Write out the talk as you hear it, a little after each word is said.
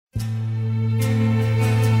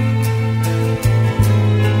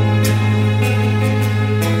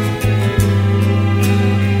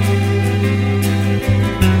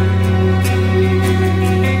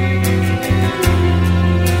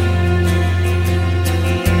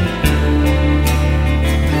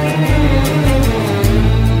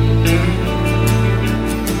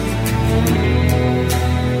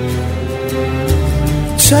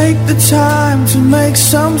the time to make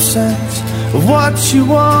some sense of what you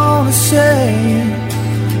want to say,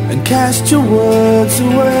 and cast your words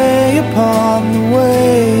away upon the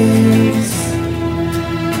waves,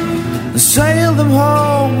 and sail them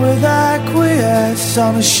home with acquiesce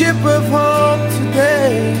on a ship of hope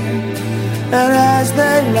today. And as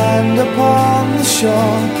they land upon the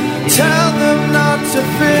shore, tell them not to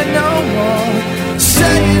fear no more.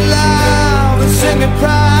 Say it loud and sing it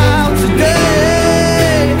proud today,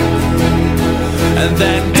 and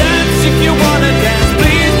then dance if you wanna dance.